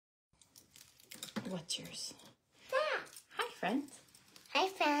What's yours? That. Hi, friends. Hi,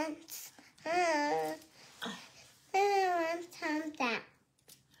 friends. I want some that.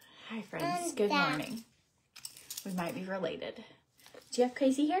 Hi, friends. Good morning. We might be related. Do you have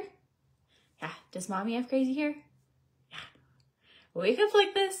crazy hair? Yeah. Does Mommy have crazy hair? Yeah. Wake up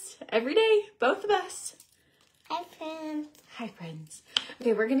like this every day. Both of us. Hi, friends. Hi, friends.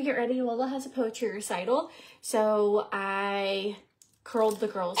 Okay, we're going to get ready. Lola has a poetry recital. So I curled the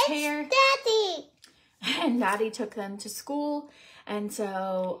girls' hair. Daddy. And Daddy took them to school. And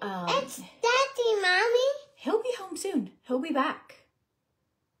so It's Daddy, Mommy. he'll be home soon. He'll be back.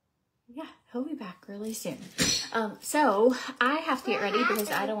 Yeah, he'll be back really soon. So I have to get ready because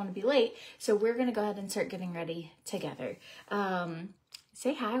I don't want to be late. So we're going to go ahead and start getting ready together.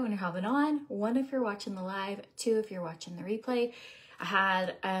 Say hi when you're hopping on. 1, if you're watching the live. 2, if you're watching the replay. I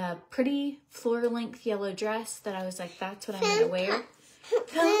had a pretty floor-length yellow dress that I was like, that's what I'm going to wear.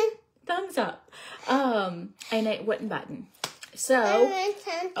 Thumbs up. And it wouldn't button. So,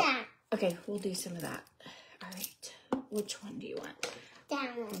 okay, we'll do some of that. All right. Which one do you want?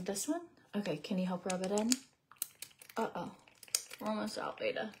 That one. This one? Okay, can you help rub it in? Uh-oh. We're almost out,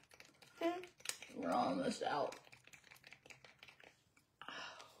 Beta. We're almost out.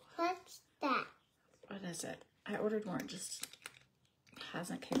 What's that? What is it? I ordered more, it just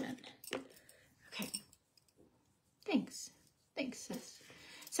hasn't come in. Okay. Thanks. Thanks, sis.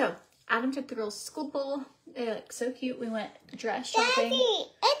 So, Adam took the girls to school pool. They look so cute. We went dress shopping. Daddy,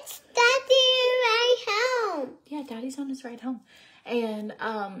 it's Daddy right home. Yeah, Daddy's on his ride home. And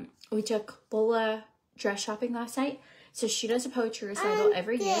we took Lola dress shopping last night. So she does a poetry recital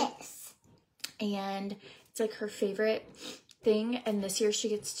every year. And it's like her favorite thing. And this year she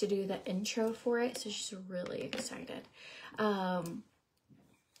gets to do the intro for it. So she's really excited. I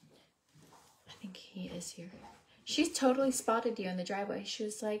think he is here. She's totally spotted you in the driveway. She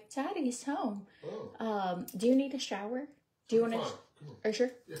was like, Daddy's home. Oh. Do you need a shower? Do you want to? Are you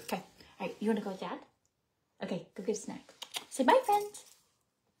sure? Yeah. Okay. All right. You want to go with Dad? Okay. Go get a snack. Say bye, friends.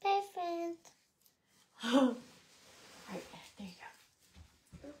 Bye, friends. All right. There you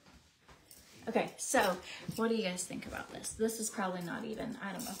go. Okay. So what do you guys think about this? This is probably not even,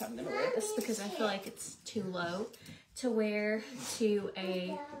 I don't know if I'm going to wear this because I feel like it's too low to wear to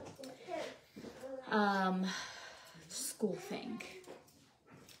a school thing.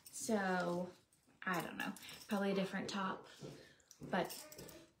 So I don't know, probably a different top, but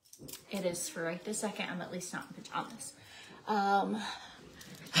it is for right this second. I'm at least not in pajamas.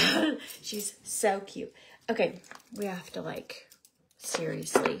 She's so cute. Okay, we have to like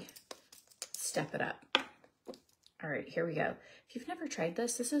seriously step it up. All right, here we go. If you've never tried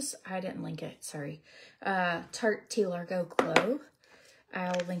this, this is, I didn't link it, sorry. Tarte Tea Largo Glow.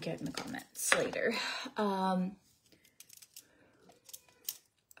 I'll link it in the comments later.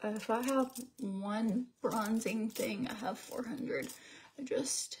 If I have one bronzing thing, I have 400. I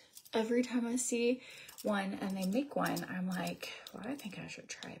just, every time I see one and they make one, I'm like, well, I think I should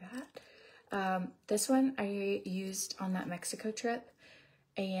try that. This one I used on that Mexico trip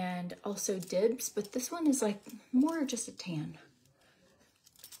and also Dibs, but this one is like more just a tan.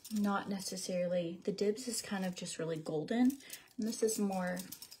 Not necessarily, the Dibs is kind of just really golden. And this is more,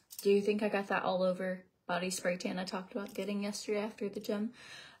 do you think I got that all over body spray tan I talked about getting yesterday after the gym?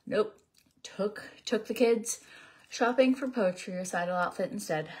 Nope. Took the kids shopping for poetry recital outfit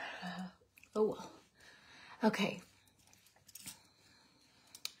instead. Oh well. Okay.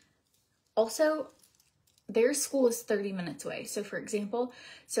 Also, their school is 30 minutes away. So for example,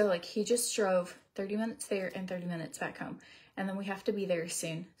 so like he just drove 30 minutes there and 30 minutes back home. And then we have to be there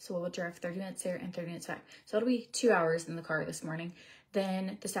soon. So we'll drive 30 minutes there and 30 minutes back. So it'll be 2 hours in the car this morning.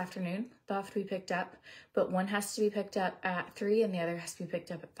 Then this afternoon, they'll have to be picked up. But one has to be picked up at 3 and the other has to be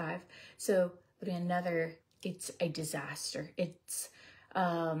picked up at 5. So it'll be another, it's a disaster. It's,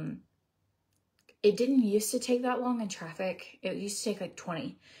 it didn't used to take that long in traffic. It used to take like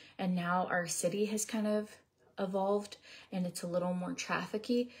 20. And now our city has kind of evolved and it's a little more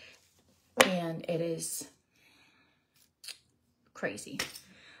trafficy. And it is crazy.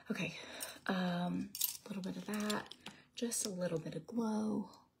 Okay, a little bit of that, just a little bit of glow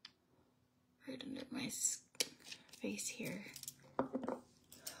right under my face here. All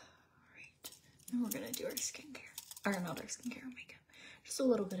right, and we're gonna do our skincare, or not our skincare, makeup. Just a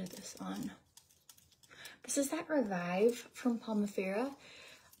little bit of this on. This is that Revive from POMIFERA.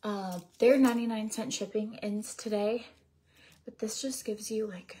 Their 99-cent shipping ends today, but this just gives you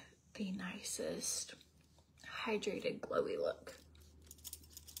like the nicest hydrated glowy look.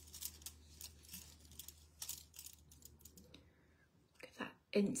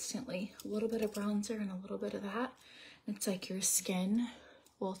 Instantly, a little bit of bronzer and a little bit of that. It's like your skin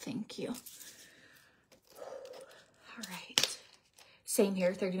will thank you. All right. Same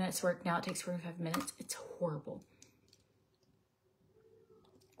here, 30 minutes work. Now it takes 45 minutes. It's horrible.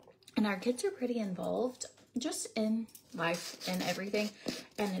 And our kids are pretty involved just in life and everything.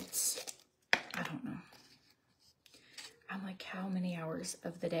 And it's, I don't know. I'm like, how many hours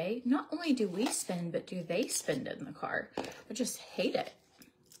of the day? Not only do we spend, but do they spend in the car? I just hate it.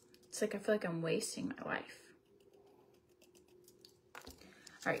 It's like, I feel like I'm wasting my life.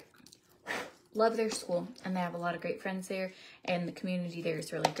 All right. Love their school, and they have a lot of great friends there, and the community there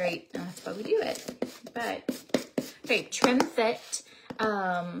is really great, and that's why we do it. But, okay, Trim Fit.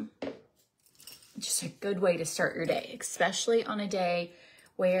 Just a good way to start your day, especially on a day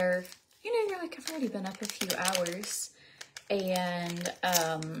where, you know, you're like, I've already been up a few hours, and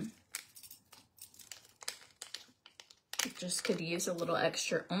just could use a little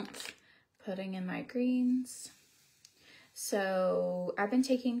extra oomph putting in my greens. So I've been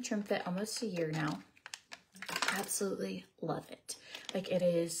taking Trim Fit almost a year now. Absolutely love it. Like, it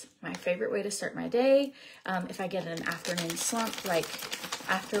is my favorite way to start my day. If I get an afternoon slump, like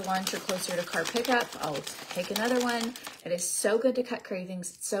after lunch or closer to car pickup, I'll take another one. It is so good to cut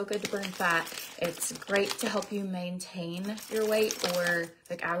cravings. It's so good to burn fat. It's great to help you maintain your weight, or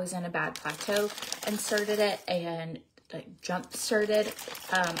like I was in a bad plateau and started it and like jump started.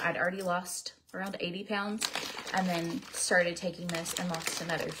 I'd already lost around 80 pounds and then started taking this and lost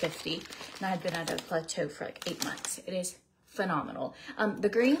another 50. And I had been at a plateau for like 8 months. It is phenomenal. The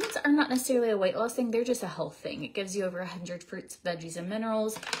greens are not necessarily a weight loss thing. They're just a health thing. It gives you over 100 fruits, veggies, and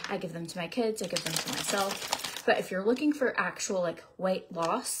minerals. I give them to my kids. I give them to myself. But if you're looking for actual like weight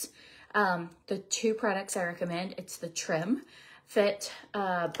loss, the 2 products I recommend, it's the Trim Fit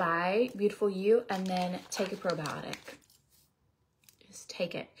by Beautiful You, and then take a probiotic. Just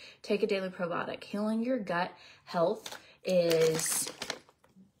take it. Take a daily probiotic. Healing your gut health is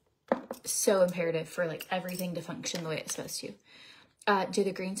so imperative for like everything to function the way it's supposed to. Do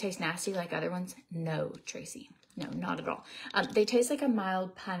the greens taste nasty like other ones? No, Tracy. No, not at all. They taste like a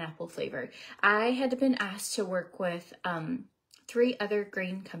mild pineapple flavor. I had been asked to work with 3 other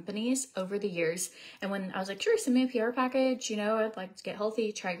green companies over the years. And when I was like, sure, send me a PR package, you know, I'd like to get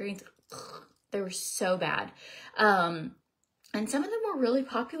healthy, try greens. They were so bad. And some of them were really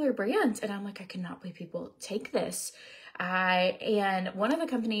popular brands. And I'm like, I cannot believe people take this. And one of the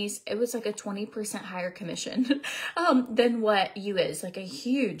companies, it was like a 20% higher commission than what you is, like a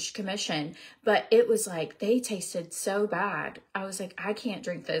huge commission. But it was like, they tasted so bad. I was like, I can't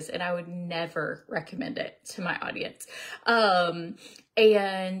drink this, and I would never recommend it to my audience.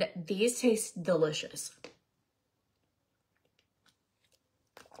 And these taste delicious.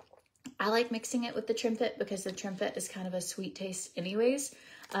 I like mixing it with the Trim Fit because the Trim Fit is kind of a sweet taste anyways.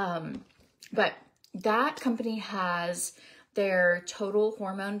 But that company has their total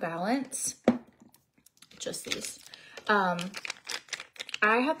hormone balance. Just these. I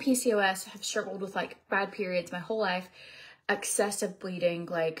have PCOS, have struggled with like bad periods my whole life, excessive bleeding,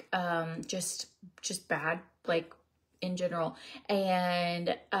 like just bad, like in general,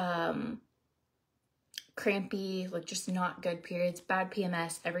 and crampy, like just not good periods, bad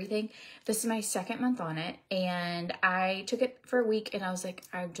PMS, everything. This is my 2nd month on it, and I took it for a week, and I was like,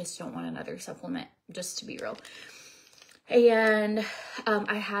 I just don't want another supplement, just to be real. And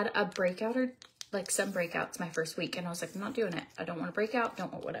I had a breakout, or like some breakouts my first week, and I was like, I'm not doing it. I don't want to break out,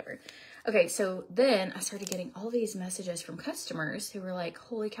 don't want whatever. Okay, so then I started getting all these messages from customers who were like,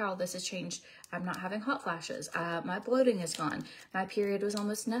 holy cow, this has changed. I'm not having hot flashes. My bloating is gone. My period was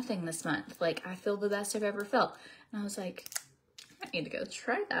almost nothing this month. Like, I feel the best I've ever felt. And I was like, I need to go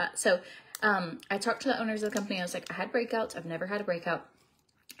try that. So I talked to the owners of the company. I was like, I had breakouts. I've never had a breakout.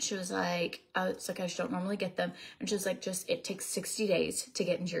 She was like, it's like, I just don't normally get them. And she was like, it takes 60 days to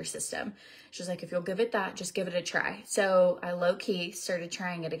get into your system. She was like, if you'll give it that, just give it a try. So I low-key started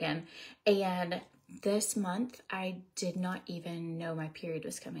trying it again. And this month, I did not even know my period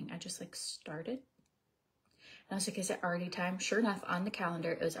was coming. I just like started. And I was like, is it already time? Sure enough, on the calendar,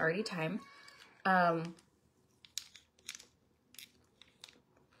 it was already time.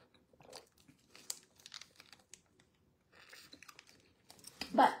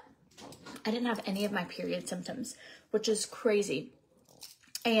 But I didn't have any of my period symptoms, which is crazy.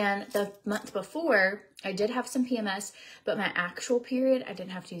 And the month before, I did have some PMS, but my actual period, I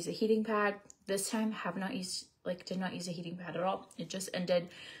didn't have to use a heating pad. This time, did not use a heating pad at all. It just ended.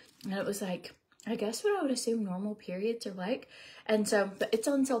 And it was like, I guess what I would assume normal periods are like. And so, but it's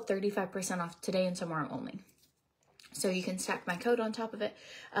on sale 35% off today and tomorrow only. So you can stack my code on top of it.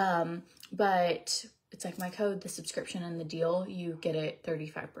 But it's like my code, the subscription, and the deal, you get it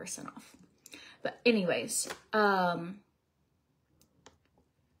 35% off. But anyways,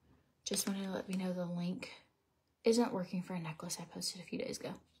 just wanted to let me know the link isn't working for a necklace I posted a few days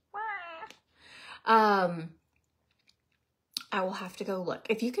ago. I will have to go look.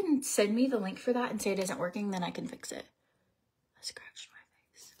 If you can send me the link for that and say it isn't working, then I can fix it. I scratched my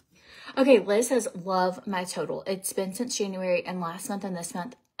face. Okay, Liz says, love my total. It's been since January, and last month and this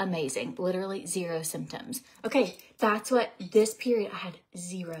month, amazing. Literally 0 symptoms. Okay, that's what this period, I had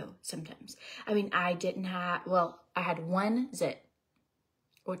 0 symptoms. I mean, I didn't have, well, I had 1 zit,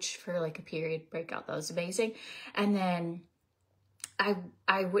 which for like a period breakout, that was amazing. And then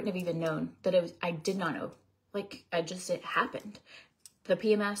I wouldn't have even known that it was, I did not know. Like, it happened. The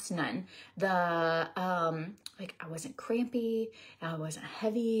PMS, none. The, like, I wasn't crampy, I wasn't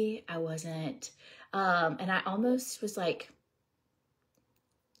heavy, I wasn't, and I almost was like,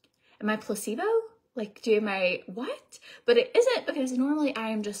 am I placebo? Like, am I what? But it isn't, because normally I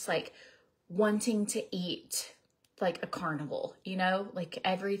am just like wanting to eat like a carnival, you know, like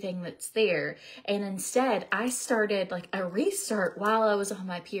everything that's there. And instead I started like a restart while I was on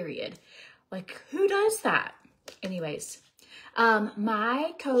my period. Like, who does that? Anyways,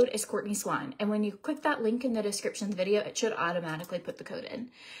 my code is Courtney Swann. And when you click that link in the description of the video, it should automatically put the code in.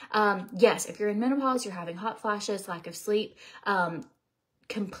 Yes, if you're in menopause, you're having hot flashes, lack of sleep,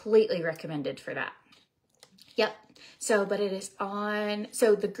 completely recommended for that. Yep. So, but it is on,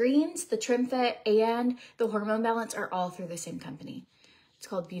 so the greens, the Trim Fit, and the Hormone Balance are all through the same company. It's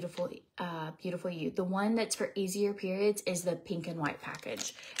called Beautiful You. The one that's for easier periods is the pink and white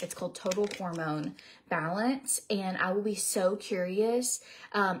package. It's called Total Hormone Balance, and I will be so curious.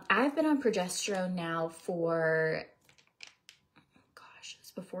 I've been on progesterone now for, gosh,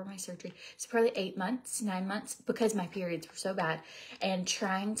 it's before my surgery. It's probably 8 months, 9 months, because my periods were so bad, and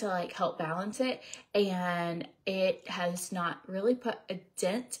trying to like help balance it, and it has not really put a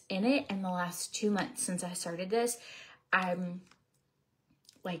dent in it in the last 2 months since I started this. I'm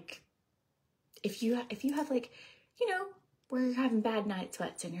like, if you have like, you know, where you're having bad night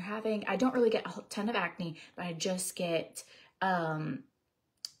sweats and you're having, I don't really get a ton of acne, but I just get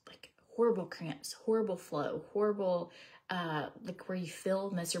like horrible cramps, horrible flow, horrible, like where you feel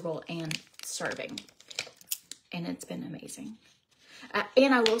miserable and starving. And it's been amazing.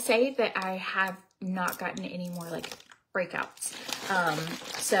 And I will say that I have not gotten any more like breakouts.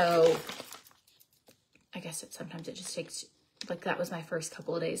 So I guess sometimes it just takes, like, that was my first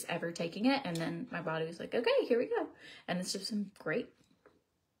couple of days ever taking it, and then my body was like, okay, here we go. And it's just been great.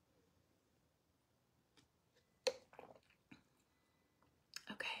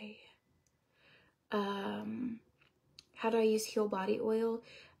 Okay. How do I use Heal Body Oil?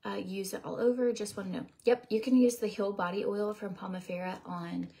 Use it all over. Just want to know. Yep, you can use the Heal Body Oil from POMIFERA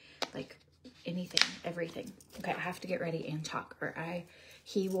on like anything, everything. Okay, I have to get ready and talk, or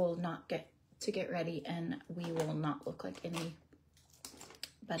he will not get to get ready, and we will not look like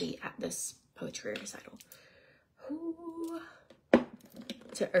anybody at this poetry recital. Ooh.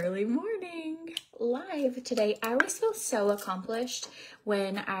 It's an early morning live today. I always feel so accomplished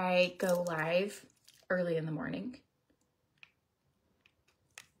when I go live early in the morning.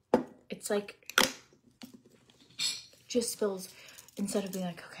 It's like, just feels, instead of being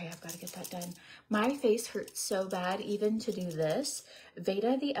like, okay, I've got to get that done. My face hurts so bad even to do this.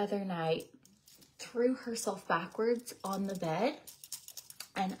 Veda the other night threw herself backwards on the bed,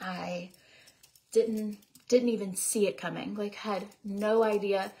 and I didn't even see it coming. Like, had no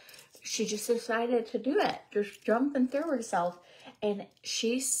idea. She just decided to do it, just jump and throw herself, and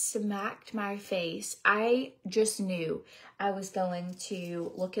she smacked my face. I just knew I was going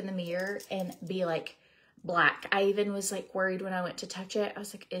to look in the mirror and be like black. I even was like worried when I went to touch it. I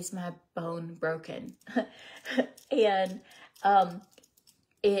was like, is my bone broken? And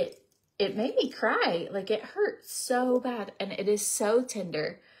it made me cry. Like, it hurt so bad, and it is so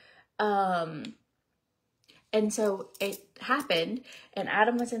tender. And so it happened, and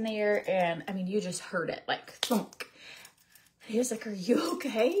Adam was in there, and I mean, you just heard it, like thunk. He was like, are you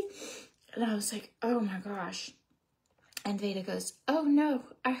okay? And I was like, oh my gosh. And Veda goes, oh no,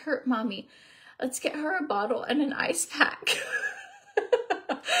 I hurt mommy. Let's get her a bottle and an ice pack.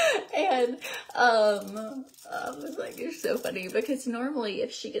 And I was like, you're so funny, because normally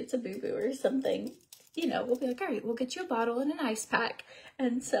if she gets a boo-boo or something, you know, we'll be like, all right, we'll get you a bottle and an ice pack.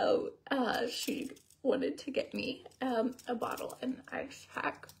 And so she wanted to get me a bottle and an ice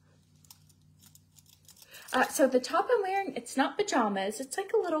pack. So the top I'm wearing, it's not pajamas. It's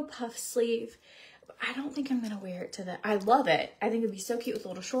like a little puff sleeve. I don't think I'm going to wear it to the, I love it. I think it'd be so cute with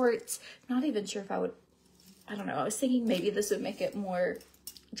little shorts. Not even sure if I would, I don't know. I was thinking maybe this would make it more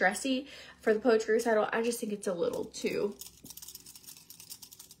dressy for the poetry recital. I just think it's a little too,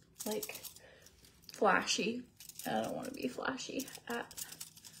 like, flashy. I don't want to be flashy at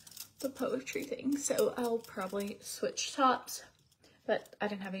the poetry thing. So I'll probably switch tops, but I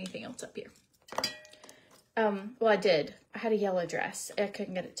didn't have anything else up here. Well, I did. I had a yellow dress. I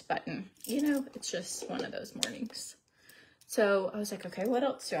couldn't get it to button. You know, it's just one of those mornings. So I was like, okay, what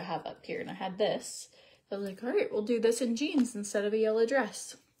else do I have up here? And I had this. I was like, all right, we'll do this in jeans instead of a yellow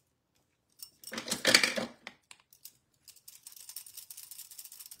dress. Okay.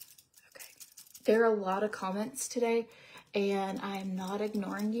 There are a lot of comments today, and I'm not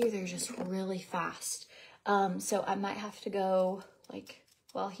ignoring you. They're just really fast. So I might have to go, like,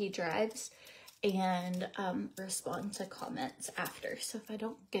 while he drives and respond to comments after. So if I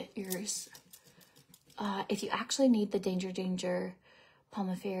don't get yours, if you actually need the Danger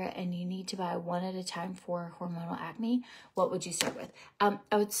POMIFERA and you need to buy one at a time for hormonal acne, what would you start with? I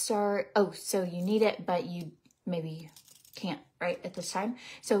would start, oh, so you need it, but you maybe can't right at this time.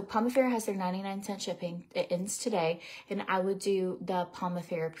 So POMIFERA has their 99-cent shipping. It ends today, and I would do the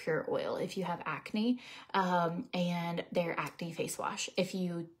POMIFERA Pure Oil if you have acne, and their acne face wash. If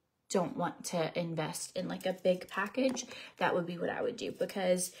you don't want to invest in like a big package, that would be what I would do,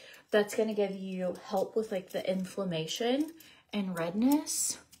 because that's going to give you help with like the inflammation and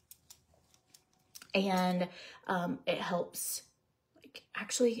redness, and it helps, like,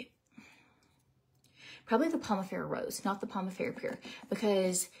 actually probably the POMIFERA Rose, not the POMIFERA Pure,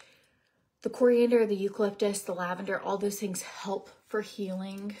 because the coriander, the eucalyptus, the lavender, all those things help for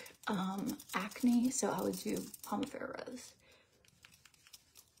healing acne. So I would do POMIFERA Rose.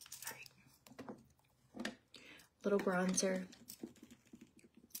 Little bronzer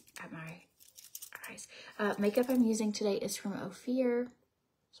at my eyes. Makeup I'm using today is from OFIR.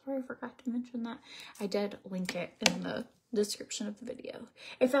 Sorry, I forgot to mention that. I did link it in the description of the video.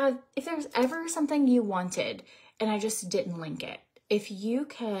 If there's ever something you wanted and I just didn't link it, if you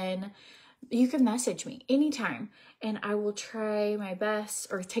can message me anytime and I will try my best,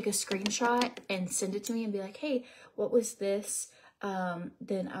 or take a screenshot and send it to me and be like, hey, what was this?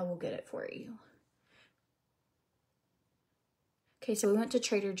 Then I will get it for you. Okay, so we went to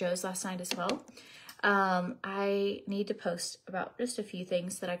Trader Joe's last night as well. I need to post about just a few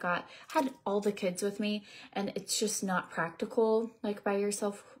things that I got. I had all the kids with me, and it's just not practical, like by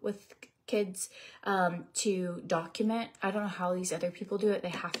yourself with kids, to document. I don't know how these other people do it.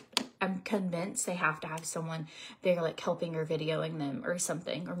 I'm convinced they have to have someone there like helping or videoing them or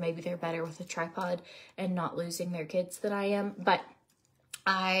something, or maybe they're better with a tripod and not losing their kids than I am. But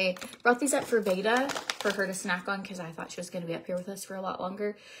I brought these up for Beta for her to snack on, because I thought she was going to be up here with us for a lot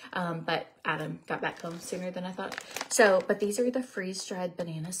longer. But Adam got back home sooner than I thought. So, but these are the freeze-dried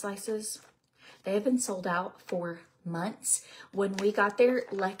banana slices. They have been sold out for months. When we got there,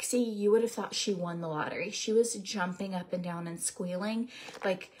 Lexi, you would have thought she won the lottery. She was jumping up and down and squealing.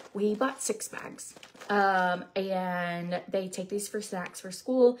 Like, we bought 6 bags. And they take these for snacks for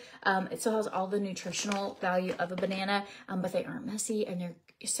school. It still has all the nutritional value of a banana, but they aren't messy, and they're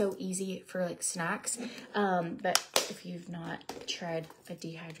so easy for like snacks. But if you've not tried a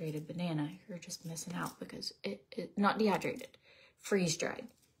dehydrated banana, you're just missing out, because it not dehydrated, freeze-dried.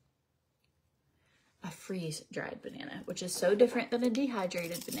 A freeze-dried banana, which is so different than a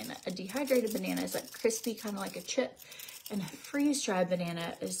dehydrated banana. A dehydrated banana is like crispy, kind of like a chip, and a freeze-dried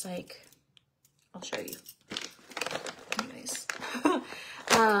banana is like, I'll show you. Anyways,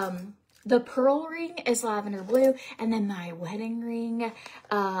 the pearl ring is lavender blue, and then my wedding ring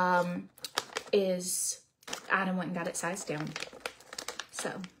is, Adam went and got it sized down.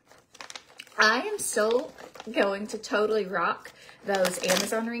 So I am still going to totally rock those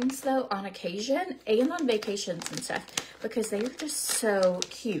Amazon rings though on occasion and on vacations and stuff, because they are just so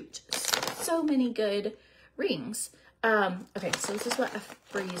cute. So many good rings. Okay, so this is what a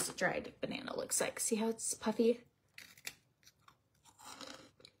freeze-dried banana looks like. See how it's puffy?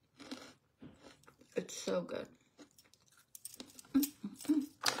 It's so good.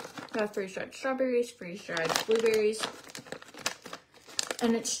 Got freeze-dried strawberries, freeze-dried blueberries,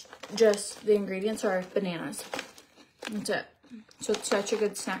 and it's just, the ingredients are bananas. That's it. So it's such a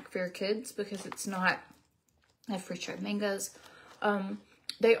good snack for your kids, because it's not, I have freeze-dried mangoes.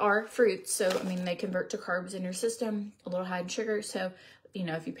 They are fruits, so I mean, they convert to carbs in your system, a little high in sugar. So, you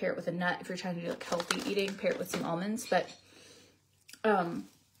know, if you pair it with a nut, if you're trying to do like healthy eating, pair it with some almonds. But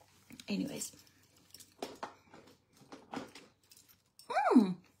anyways,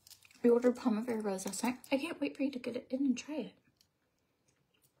 we ordered POMIFERA Rose last night. I can't wait for you to get it in and try it.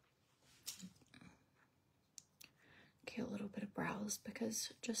 Okay, a little bit of brows,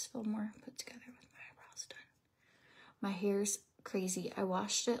 because just feel more put together with my eyebrows done. My hair's crazy. I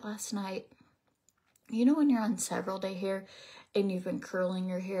washed it last night. You know when you're on several day hair and you've been curling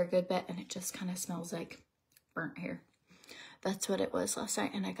your hair a good bit and it just kind of smells like burnt hair? That's what it was last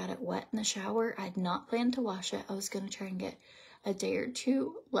night, and I got it wet in the shower. I had not planned to wash it. I was going to try and get a day or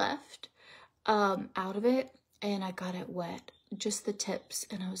two left out of it, and I got it wet, just the tips,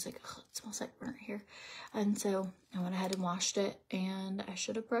 and I was like, oh, it smells like burnt hair. And so I went ahead and washed it, and I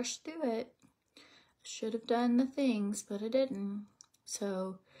should have brushed through it. I should have done the things, but I didn't.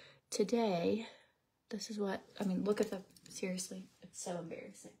 So today, this is what, I mean, look at the, seriously, it's so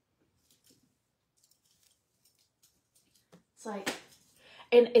embarrassing. It's like,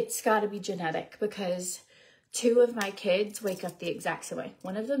 and it's got to be genetic because 2 of my kids wake up the exact same way.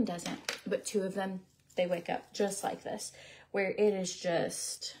 One of them doesn't, but 2 of them, they wake up just like this, where it is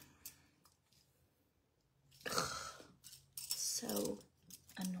just so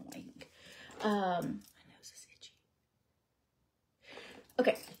annoying. My nose is itchy.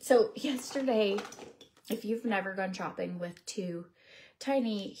 Okay, so yesterday, if you've never gone shopping with 2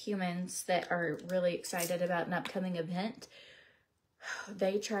 tiny humans that are really excited about an upcoming event,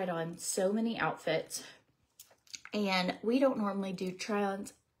 they tried on so many outfits, and we don't normally do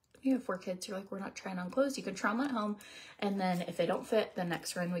try-ons. You have 4 kids, you're like, we're not trying on clothes. You can try them at home, and then if they don't fit, the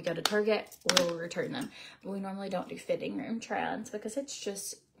next run we go to Target, we'll return them. But we normally don't do fitting room try-ons because it's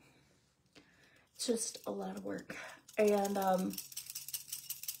just a lot of work. And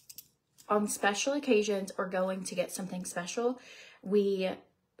on special occasions or going to get something special, we'll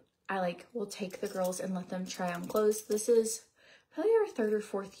take the girls and let them try on clothes. This is probably our 3rd or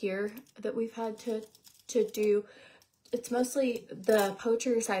 4th year that we've had to do. It's mostly the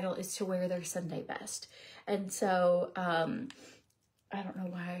poetry recital is to wear their Sunday best. And so, I don't know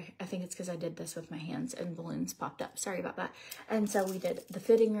why. I think it's because I did this with my hands and balloons popped up. Sorry about that. And so we did the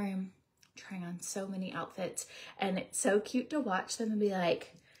fitting room, trying on so many outfits. And it's so cute to watch them and be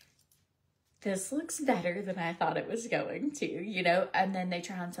like, this looks better than I thought it was going to, you know? And then they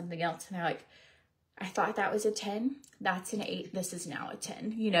try on something else and they're like, I thought that was a 10. That's an 8. This is now a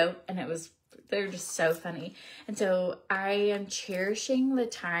 10, you know? And they're just so funny. And so I am cherishing the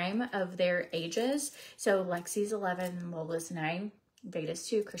time of their ages. So Lexi's 11, Lola's 9, Veda's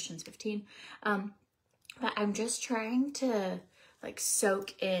 2, Christian's 15. But I'm just trying to like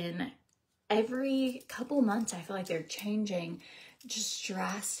soak in every couple months. I feel like they're changing just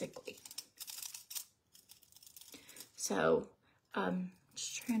drastically. So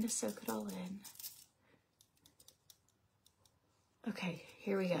just trying to soak it all in. Okay,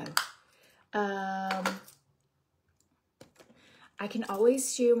 here we go. I can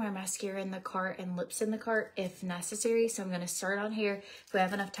always do my mascara in the cart and lips in the cart if necessary. So I'm going to start on here. If we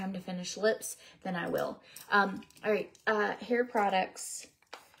have enough time to finish lips, then I will. All right, hair products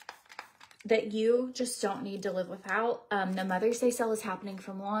that you just don't need to live without. The Mother's Day sale is happening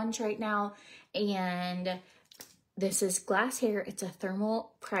from launch right now. And this is Glass Hair. It's a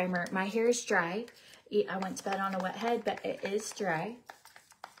thermal primer. My hair is dry. I went to bed on a wet head, but it is dry.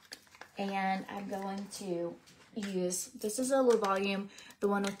 And I'm going to use, this is a low volume, the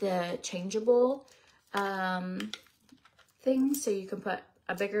one with the changeable thing. So you can put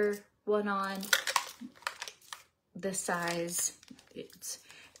a bigger one on this size.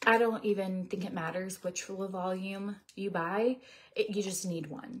 I don't even think it matters which low volume you buy. You just need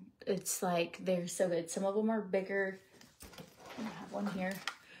one. It's like, they're so good. Some of them are bigger. I have one here.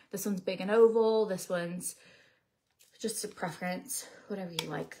 This one's big and oval. This one's just a preference, whatever you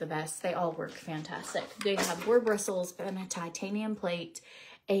like the best. They all work fantastic. They have boar bristles and a titanium plate,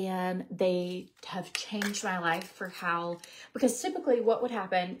 and they have changed my life for how, because typically what would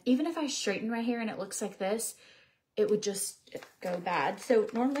happen, even if I straighten my hair and it looks like this, it would just go bad. So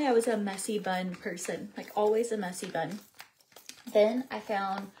normally I was a messy bun person, like always a messy bun. Then I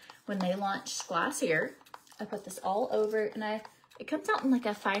found when they launched Glass Hair, I put this all over, and it comes out in like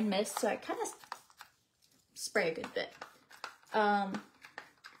a fine mist, so I kind of spray a good bit.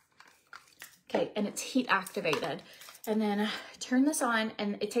 Okay, and it's heat activated. And then turn this on,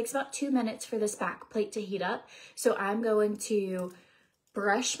 and it takes about 2 minutes for this back plate to heat up. So I'm going to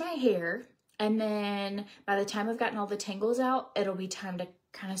brush my hair, and then by the time I've gotten all the tangles out, it'll be time to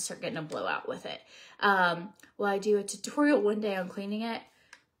kind of start getting a blowout with it. Well, I do a tutorial one day on cleaning it.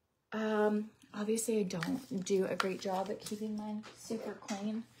 Obviously I don't do a great job at keeping mine super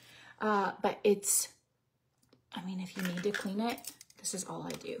clean, but it's, I mean, if you need to clean it, this is all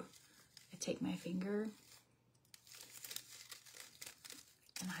I do. I take my finger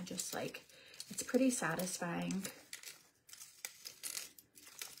and I just like, it's pretty satisfying.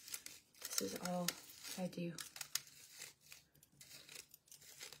 This is all I do.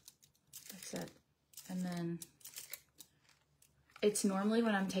 That's it. And then it's normally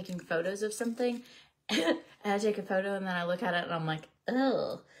when I'm taking photos of something and I take a photo and then I look at it and I'm like,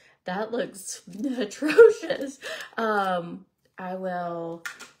 oh, that looks atrocious. I will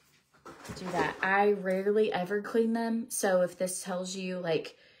do that. I rarely ever clean them. So if this tells you,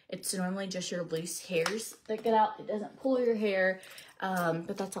 like, it's normally just your loose hairs that get out. It doesn't pull your hair.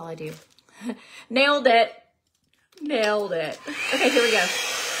 But that's all I do. Nailed it. Nailed it. Okay, here we go.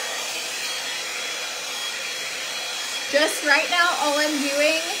 Just right now, all I'm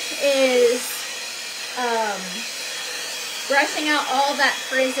doing is brushing out all that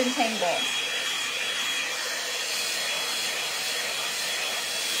frizz and tangle.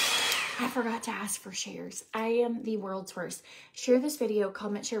 I forgot to ask for shares. I am the world's worst. Share this video,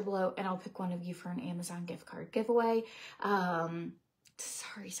 comment, share below, and I'll pick one of you for an Amazon gift card giveaway.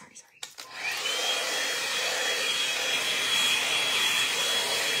 Sorry.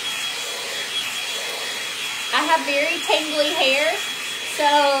 I have very tangly hair, so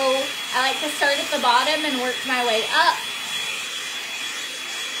I like to start at the bottom and work my way up.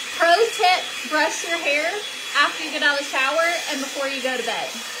 Pro tip, brush your hair after you get out of the shower and before you go to bed.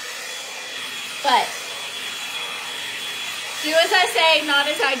 But do as I say, not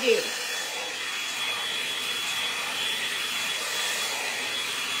as I do.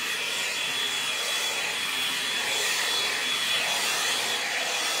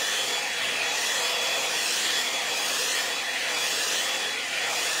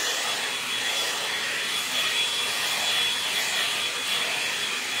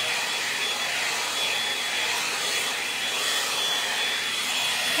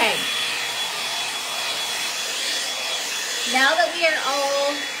 Okay. Now that we are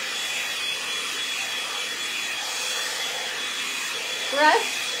all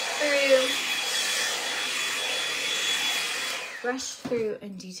brushed through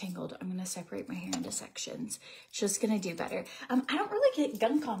and detangled, I'm going to separate my hair into sections. It's just going to do better. I don't really get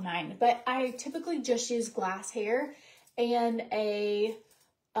gunk on mine, but I typically just use glass hair and a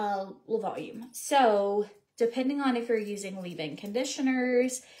low volume. So depending on if you're using leave-in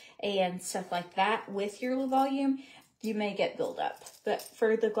conditioners and stuff like that with your low volume, you may get buildup. But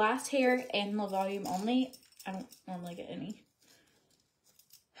for the glass hair and low volume only, I don't normally get any.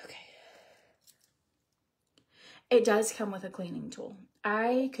 Okay. It does come with a cleaning tool.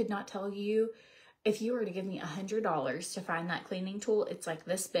 I could not tell you, if you were to give me $100 to find that cleaning tool, it's like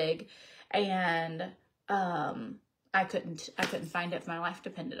this big, and I couldn't find it if my life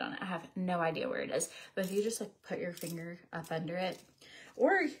depended on it. I have no idea where it is. But if you just like put your finger up under it,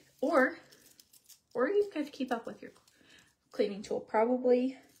 or you could keep up with your cleaning tool.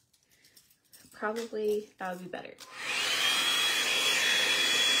 Probably that would be better.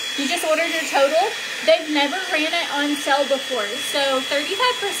 You just ordered your total. They've never ran it on sale before, so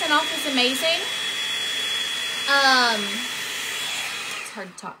 35% off is amazing. It's hard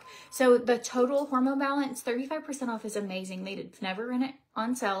to talk. So the total hormone balance, 35% off is amazing. They've never run it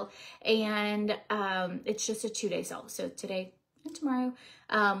on sale, and it's just a 2-day sale. So today and tomorrow.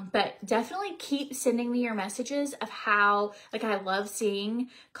 But definitely keep sending me your messages of how, like, I love seeing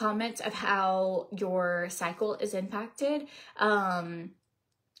comments of how your cycle is impacted.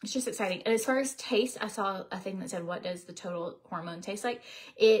 It's just exciting. And as far as taste, I saw a thing that said, what does the total hormone taste like?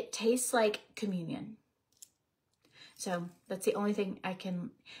 It tastes like communion. So that's the only thing I can,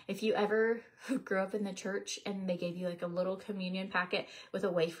 if you ever grew up in the church and they gave you like a little communion packet with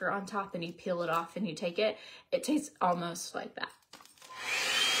a wafer on top and you peel it off and you take it, it tastes almost like that.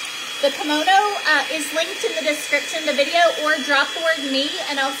 The kimono is linked in the description of the video, or drop the word me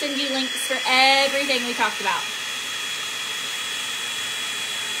and I'll send you links for everything we talked about.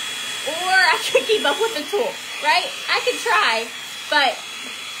 Or I could keep up with the tool, right? I could try, but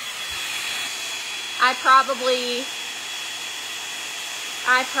I probably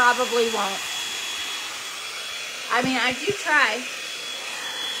won't. I mean, I do try.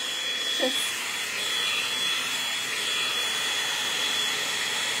 Just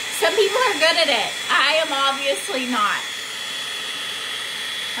some people are good at it. I am obviously not.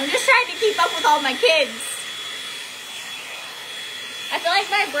 I'm just trying to keep up with all my kids. I feel like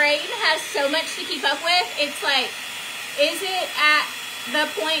my brain has so much to keep up with. It's like, is it at the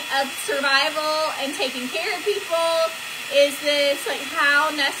point of survival and taking care of people? Is this, like,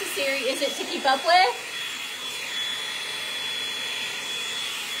 how necessary is it to keep up with?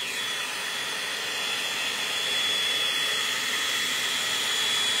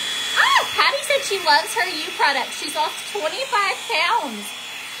 Patty said she loves her U product. She's lost 25 pounds.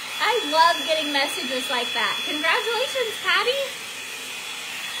 I love getting messages like that. Congratulations, Patty.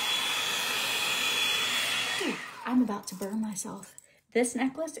 I'm about to burn myself. This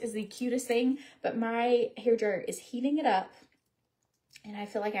necklace is the cutest thing, but my hair dryer is heating it up, and I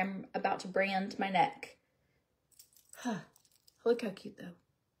feel like I'm about to brand my neck. Huh. Look how cute, though.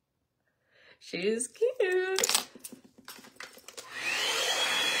 She's cute.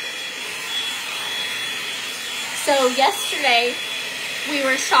 So yesterday we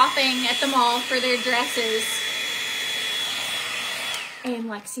were shopping at the mall for their dresses. And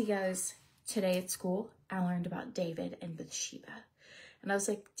Lexi goes, today at school, I learned about David and Bathsheba. And I was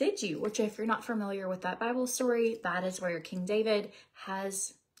like, did you? Which, if you're not familiar with that Bible story, that is where King David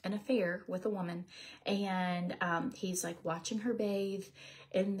has an affair with a woman. And he's like watching her bathe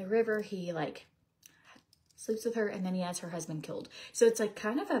in the river. He like sleeps with her, and then he has her husband killed. So it's like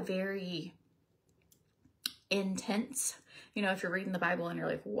kind of a very intense, you know, if you're reading the Bible and you're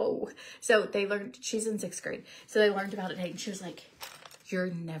like, whoa. So they learned, she's in 6th grade. So they learned about it, and she was like, you're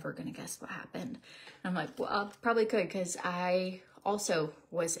never going to guess what happened. And I'm like, well, I probably could, because I also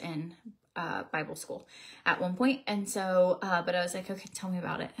was in Bible school at one point. And so, but I was like, okay, tell me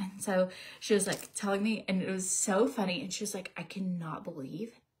about it. And so she was like telling me, and it was so funny. And she was like, I cannot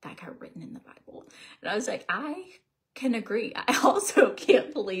believe that got written in the Bible. And I was like, I can agree. I also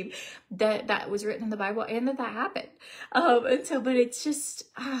can't believe that that was written in the Bible and that that happened. And so, but it's just,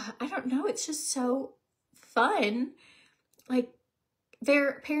 I don't know. It's just so fun. Like,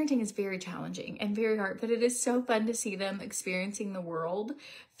 their parenting is very challenging and very hard, but it is so fun to see them experiencing the world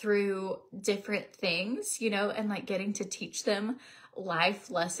through different things, you know, and like getting to teach them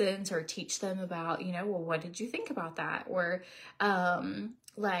life lessons or teach them about, you know, well, what did you think about that? Or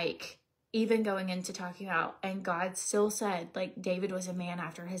like even going into talking about, and God still said, like, David was a man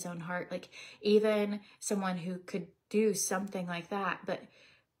after his own heart, like even someone who could do something like that, but,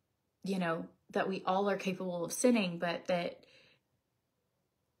 you know, that we all are capable of sinning, but that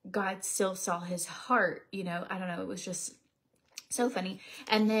God still saw his heart, you know. I don't know. It was just so funny.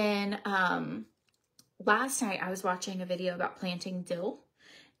 And then last night I was watching a video about planting dill,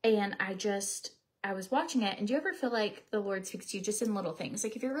 and I was watching it. And do you ever feel like the Lord speaks to you just in little things?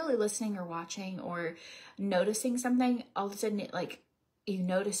 Like if you're really listening or watching or noticing something, all of a sudden it like, you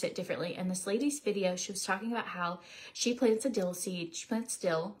notice it differently. And this lady's video, she was talking about how she plants a dill seed. She plants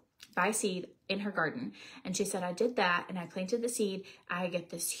dill by seed in her garden. And she said, I did that and I planted the seed. I get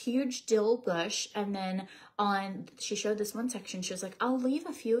this huge dill bush. And then she showed this one section. She was like, I'll leave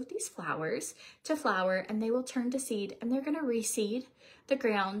a few of these flowers to flower and they will turn to seed, and they're going to reseed the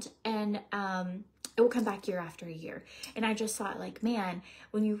ground, and it will come back year after year. And I just thought, like, man,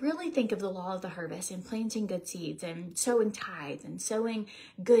 when you really think of the law of the harvest and planting good seeds and sowing tithes and sowing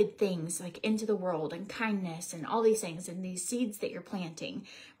good things like into the world and kindness and all these things and these seeds that you're planting,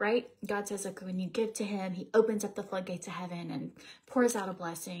 right? God says, like, when you give to him, he opens up the floodgates of heaven and pours out a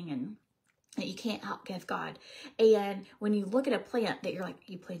blessing, and that you can't outgive God. And when you look at a plant that you're like,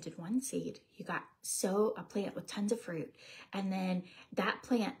 you planted one seed, you got a plant with tons of fruit, and then that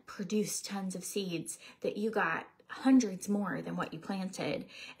plant produced tons of seeds that you got hundreds more than what you planted,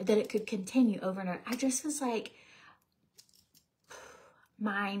 that it could continue over and over. I just was like,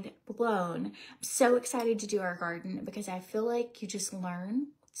 mind blown. I'm so excited to do our garden because I feel like you just learn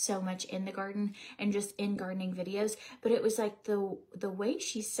so much in the garden and just in gardening videos. But it was like the way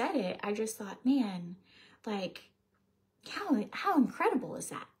she said it, I just thought, man, like how incredible is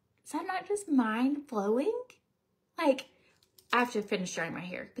that? Is that not just mind blowing? Like, I have to finish drying my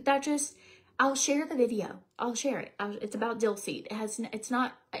hair, but that just, I'll share the video. I'll share it. It's about dill seed. It's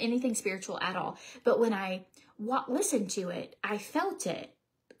not anything spiritual at all. But when I listened to it, I felt it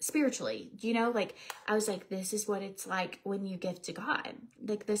spiritually, you know, like I was like, this is what it's like when you give to God.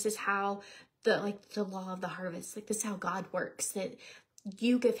 Like, this is how the law of the harvest, like this is how God works, that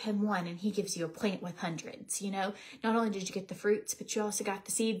you give him one and he gives you a plant with hundreds, you know. Not only did you get the fruits, but you also got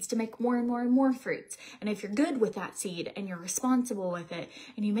the seeds to make more and more and more fruits. And if you're good with that seed and you're responsible with it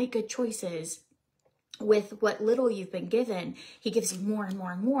and you make good choices with what little you've been given, he gives you more and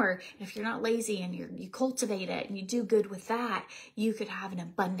more and more. And if you're not lazy and you cultivate it and you do good with that, you could have an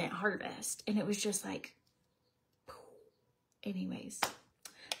abundant harvest. And it was just like, anyways,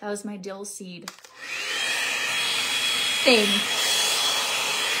 that was my dill seed thing.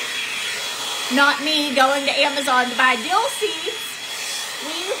 Not me going to Amazon to buy dill seeds.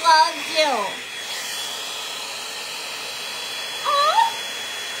 We love dill.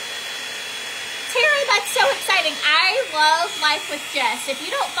 Tara, that's so exciting. I love Life with Jess. If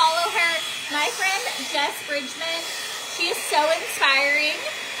you don't follow her, my friend Jess Bridgman, she is so inspiring.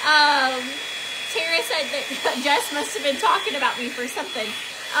 Tara said that Jess must have been talking about me for something.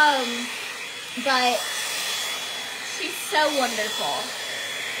 But she's so wonderful.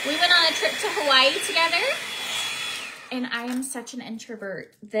 We went on a trip to Hawaii together. And I am such an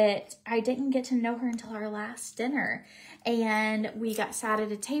introvert that I didn't get to know her until our last dinner. And we got sat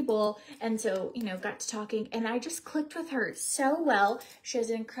at a table, and so, you know, got to talking, and I just clicked with her so well. She has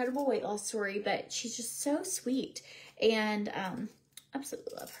an incredible weight loss story, but she's just so sweet, and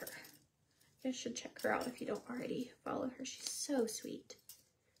absolutely love her. You should check her out if you don't already follow her. She's so sweet.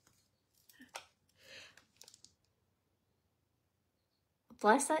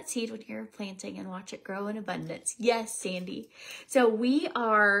 Bless that seed when you're planting and watch it grow in abundance. Yes, Sandy. So we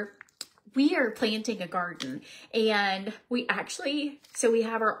are planting a garden, and we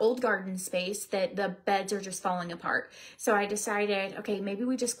have our old garden space that the beds are just falling apart. So I decided, okay, maybe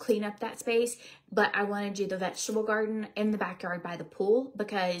we just clean up that space, but I want to do the vegetable garden in the backyard by the pool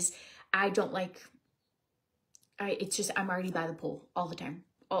because I don't like, I'm already by the pool all the time.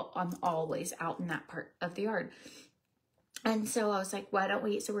 I'm always out in that part of the yard. And so I was like, why don't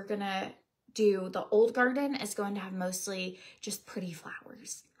we, so we're going to do the old garden is going to have mostly just pretty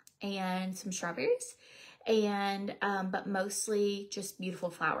flowers and some strawberries and, but mostly just beautiful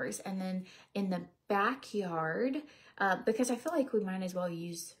flowers. And then in the backyard, because I feel like we might as well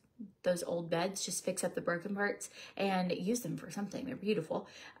use those old beds, just fix up the broken parts and use them for something. They're beautiful.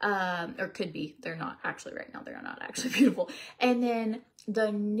 Or could be, they're not actually right now. They're not actually beautiful. And then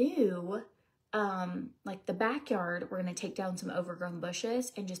the new, like the backyard, we're going to take down some overgrown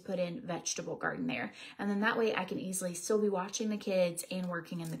bushes and just put in vegetable garden there. And then that way I can easily still be watching the kids and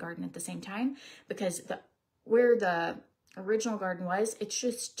working in the garden at the same time, because where the original garden was, it's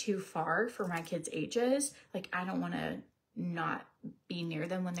just too far for my kids' ages. Like I don't want to not be near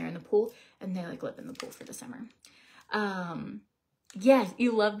them when they're in the pool, and they like live in the pool for the summer. Yeah,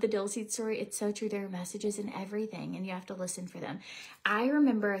 you love the dill seed story. It's so true. There are messages in everything, and you have to listen for them. I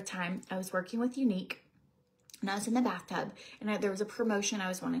remember a time I was working with Unique, and I was in the bathtub, and there was a promotion I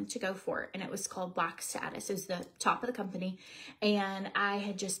was wanting to go for, and it was called Black Status. It was the top of the company, and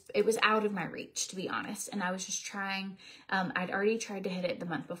it was out of my reach, to be honest, and I was just trying. I'd already tried to hit it the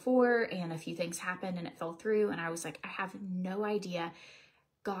month before, and a few things happened, and it fell through, and I was like, I have no idea,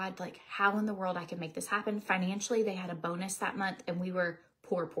 God, like how in the world I could make this happen. Financially, they had a bonus that month, and we were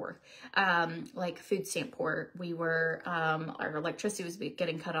poor, like food stamp poor. We were, our electricity was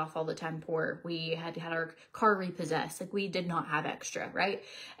getting cut off all the time, poor. We had had our car repossessed. Like we did not have extra, right?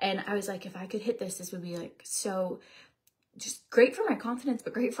 And I was like, if I could hit this would be like so just great for my confidence,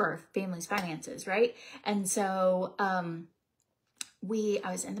 but great for our family's finances, right? And so, I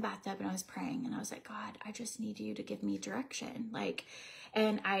was in the bathtub and I was praying, and I was like, God, I just need you to give me direction. Like,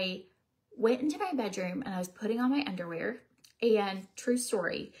 and I went into my bedroom and I was putting on my underwear, and true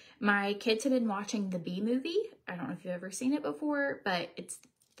story, my kids had been watching the Bee Movie. I don't know if you've ever seen it before, but it's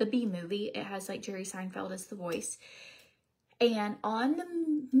the Bee Movie. It has like Jerry Seinfeld as the voice. And on the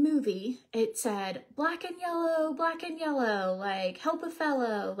movie, it said, black and yellow, like help a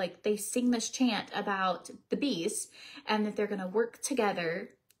fellow. Like they sing this chant about the bees and that they're going to work together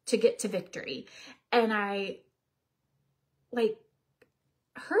to get to victory. And I like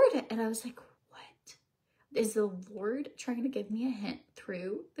heard it, and I was like, what is the Lord trying to give me a hint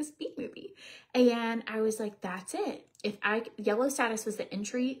through this Bee Movie? And I was like, that's it. Yellow Status was the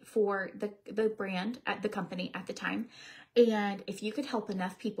entry for the brand at the company at the time. And if you could help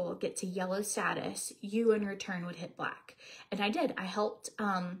enough people get to yellow status, you in return would hit black. And I did. I helped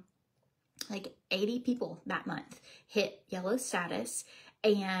like 80 people that month hit yellow status,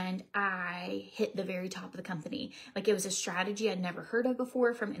 and I hit the very top of the company. Like it was a strategy I'd never heard of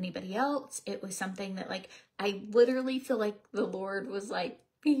before from anybody else. It was something that like, I literally feel like the Lord was like,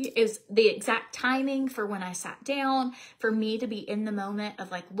 is the exact timing for when I sat down for me to be in the moment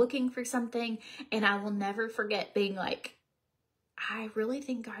of like looking for something. And I will never forget being like, I really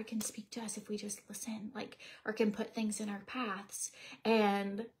think God can speak to us if we just listen, like, or can put things in our paths.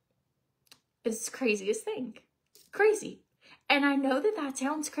 And it's the craziest thing. Crazy. And I know that that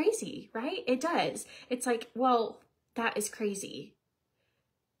sounds crazy, right? It does. It's like, well, that is crazy.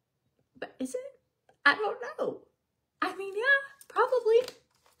 But is it? I don't know. I mean, yeah, probably.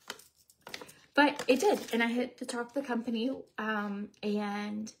 But it did. And I hit the top of the company.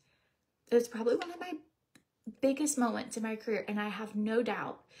 And it was probably one of my biggest moments in my career. And I have no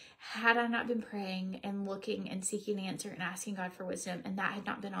doubt, had I not been praying and looking and seeking the answer and asking God for wisdom, and that had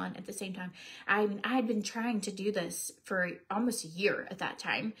not been on at the same time, I had been trying to do this for almost a year at that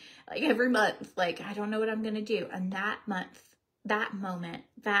time, like every month, like, I don't know what I'm going to do. And that month, that moment,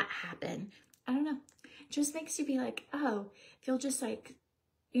 that happened, I don't know, it just makes you be like, oh, if you'll just like,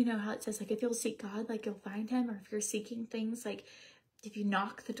 you know how it says, like, if you'll seek God, like you'll find him, or if you're seeking things, like, if you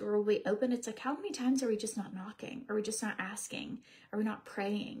knock, the door will be open. It's like, how many times are we just not knocking? Are we just not asking? Are we not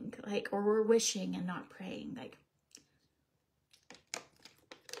praying? Like, or we're wishing and not praying? Like,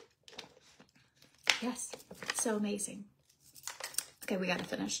 yes, so amazing. Okay, we got to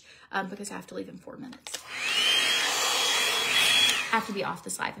finish because I have to leave in 4 minutes. I have to be off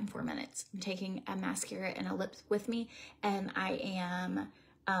this live in 4 minutes. I'm taking a mascara and a lip with me, and I am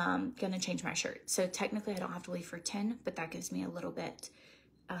gonna change my shirt. So technically I don't have to leave for 10, but that gives me a little bit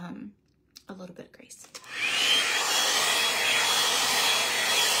of grace.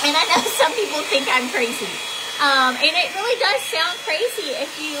 And I know some people think I'm crazy. And it really does sound crazy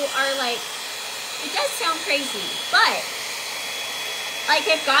if you are like, it does sound crazy, but like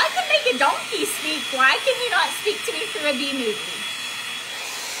if God can make a donkey speak, why can he not speak to me through a B movie?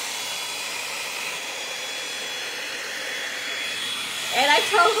 And I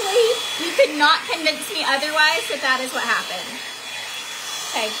totally, you could not convince me otherwise that that is what happened.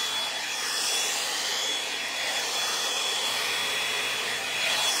 Okay.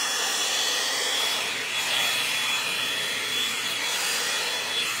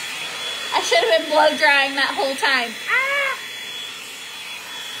 I should have been blow drying that whole time. Ah!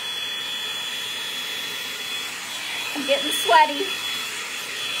 I'm getting sweaty.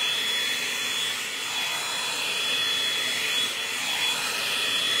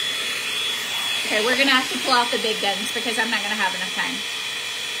 Okay, we're gonna have to pull out the big guns because I'm not gonna have enough time.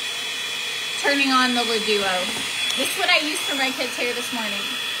 Turning on the Laduo. This is what I used for my kids' hair this morning.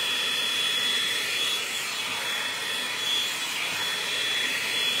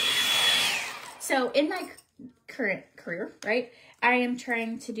 So in my current career, right, I am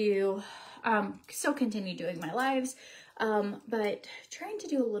trying to do, still continue doing my lives, but trying to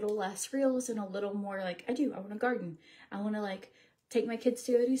do a little less reels and a little more like I want to garden. I want to like take my kids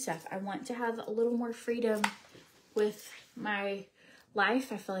to go do stuff. I want to have a little more freedom with my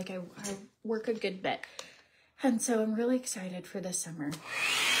life. I feel like I work a good bit. And so I'm really excited for this summer.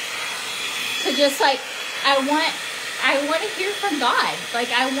 So just like, I want to hear from God. Like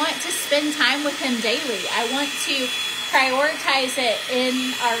I want to spend time with him daily. I want to prioritize it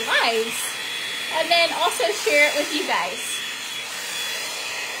in our lives and then also share it with you guys.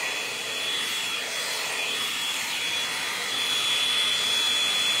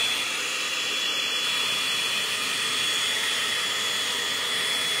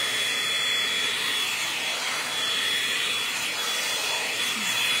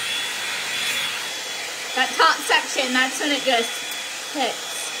 That top section, that's when it just hits.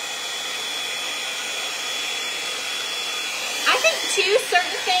 I think too,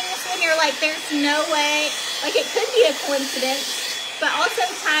 certain things when you're like, there's no way, like it could be a coincidence, but also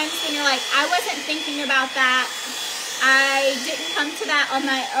times when you're like, I wasn't thinking about that. I didn't come to that on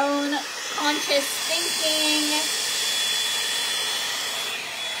my own conscious thinking.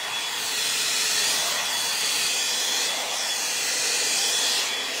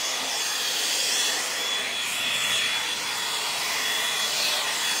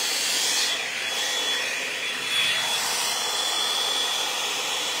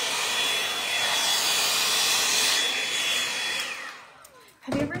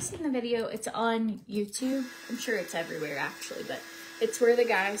 Have you ever seen the video? It's on YouTube. I'm sure it's everywhere actually, but it's where the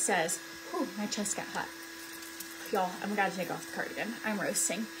guy says, oh, my chest got hot. Y'all, I'm gonna take off the cardigan. I'm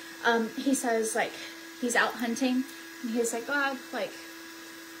roasting. He says like, he's out hunting and he's like, God, like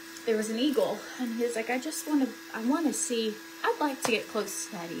there was an eagle. And he's like, I want to see, I'd like to get close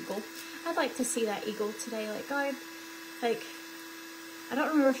to that eagle. I'd like to see that eagle today. Like God, like, I don't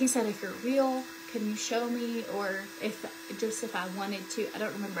remember if he said, if you're real, can you show me, or if I wanted to. I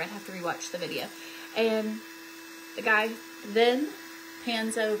don't remember. I'd have to rewatch the video. And the guy then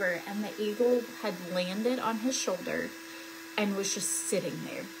pans over and the eagle had landed on his shoulder and was just sitting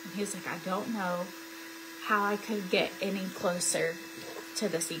there. And he was like, I don't know how I could get any closer to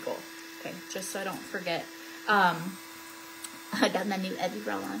this eagle. Okay, just so I don't forget. I got my new Eddie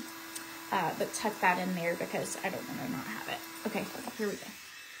roll on. But tuck that in there because I don't want to not have it. Okay, here we go.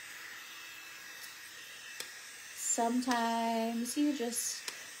 Sometimes you just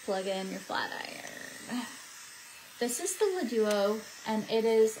plug in your flat iron. This is the Laduo, and it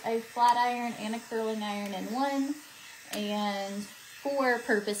is a flat iron and a curling iron in one. And for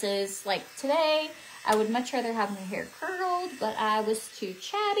purposes like today, I would much rather have my hair curled, but I was too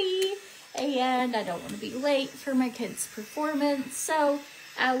chatty and I don't want to be late for my kids' performance. So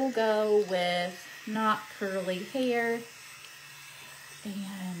I will go with not curly hair.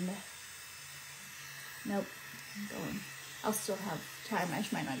 And nope. I'll still have time. I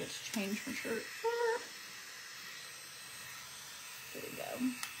just might not get to change my shirt. There we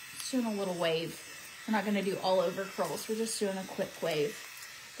go. Just doing a little wave. We're not going to do all over curls. We're just doing a quick wave.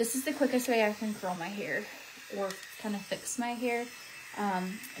 This is the quickest way I can curl my hair or kind of fix my hair.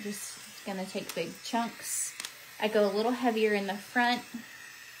 I'm just going to take big chunks. I go a little heavier in the front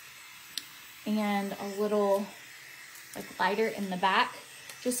and a little like lighter in the back.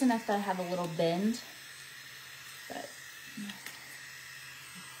 Just enough that I have a little bend. But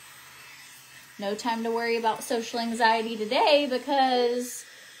no time to worry about social anxiety today because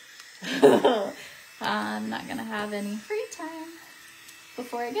I'm not gonna have any free time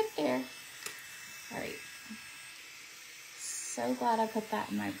before I get there. All right. So glad I put that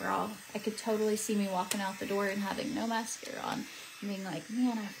in my bra. I could totally see me walking out the door and having no mascara on and being like,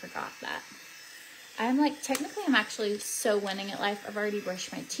 man, I forgot that. I'm like, technically I'm actually so winning at life. I've already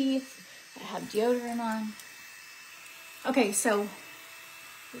brushed my teeth. I have deodorant on. Okay, so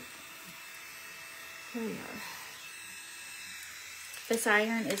here we are. This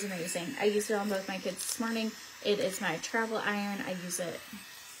iron is amazing. I used it on both my kids this morning. It is my travel iron. I use it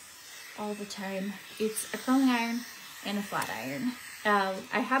all the time. It's a curling iron and a flat iron.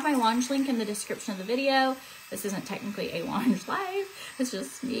 I have my launch link in the description of the video. This isn't technically a launch live. It's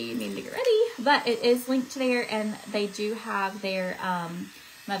just me needing to get ready, but it is linked there, and they do have their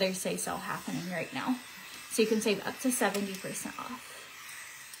Mother's Day sale happening right now. So you can save up to 70% off.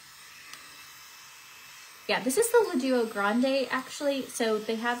 Yeah, this is the Laduo Grande, actually. So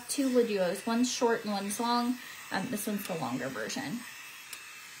they have two Laduos. One's short and one's long. This one's the longer version.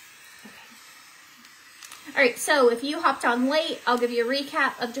 Okay. All right, so if you hopped on late, I'll give you a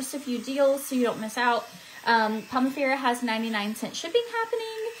recap of just a few deals so you don't miss out. POMIFERA has 99-cent shipping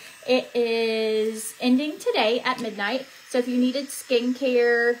happening. It is ending today at midnight. So if you needed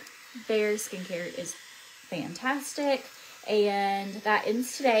skincare, their skincare is fantastic. And that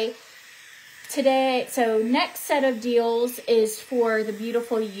ends today. So next set of deals is for the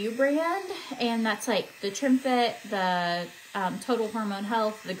Beautiful You brand, and that's like the Trim Fit, the Total Hormone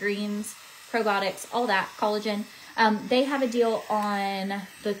Health, the greens, probiotics, all that, collagen. They have a deal on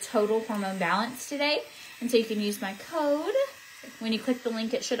the Total Hormone Balance today, and so you can use my code. When you click the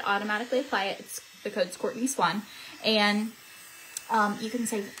link, it should automatically apply it. The code's Courtney Swann, and you can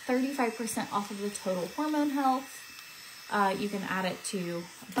save 35% off of the Total Hormone Health. You can add it to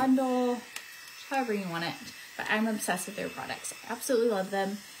a bundle, however you want it, but I'm obsessed with their products. I absolutely love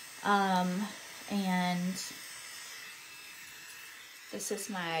them. And this is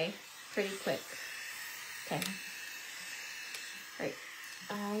my pretty quick. Okay. All right.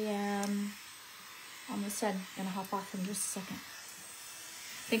 I am almost done. Gonna hop off in just a second.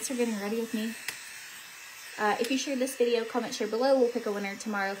 Thanks for getting ready with me. If you shared this video, comment, share below. We'll pick a winner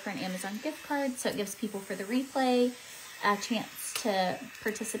tomorrow for an Amazon gift card, so it gives people for the replay a chance to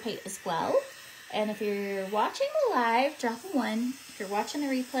participate as well. And if you're watching the live, drop a 1. If you're watching the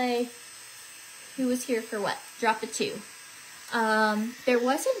replay, who was here for what? Drop a 2. There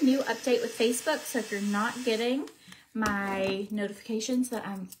was a new update with Facebook, so if you're not getting my notifications that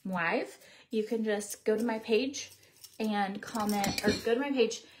I'm live, you can just go to my page and comment, or go to my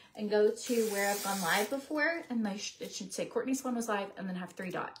page and go to where I've gone live before, and it should say Courtney Swann was live, and then have 3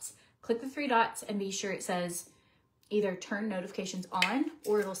 dots. Click the 3 dots and be sure it says either turn notifications on,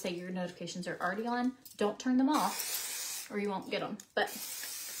 or it'll say your notifications are already on. Don't turn them off or you won't get them. But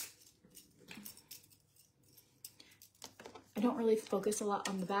I don't really focus a lot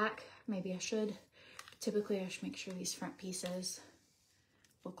on the back. Maybe I should. But typically I should make sure these front pieces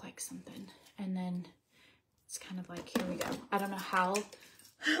look like something. And then it's kind of like, here we go. I don't know how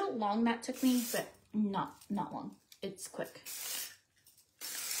long that took me, but not long. It's quick.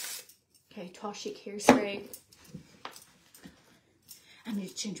 Okay, 12 Chic hairspray. I need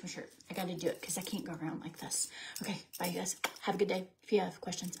to change my shirt. I got to do it because I can't go around like this. Okay, bye you guys. Have a good day. If you have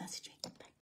questions, message me. Bye.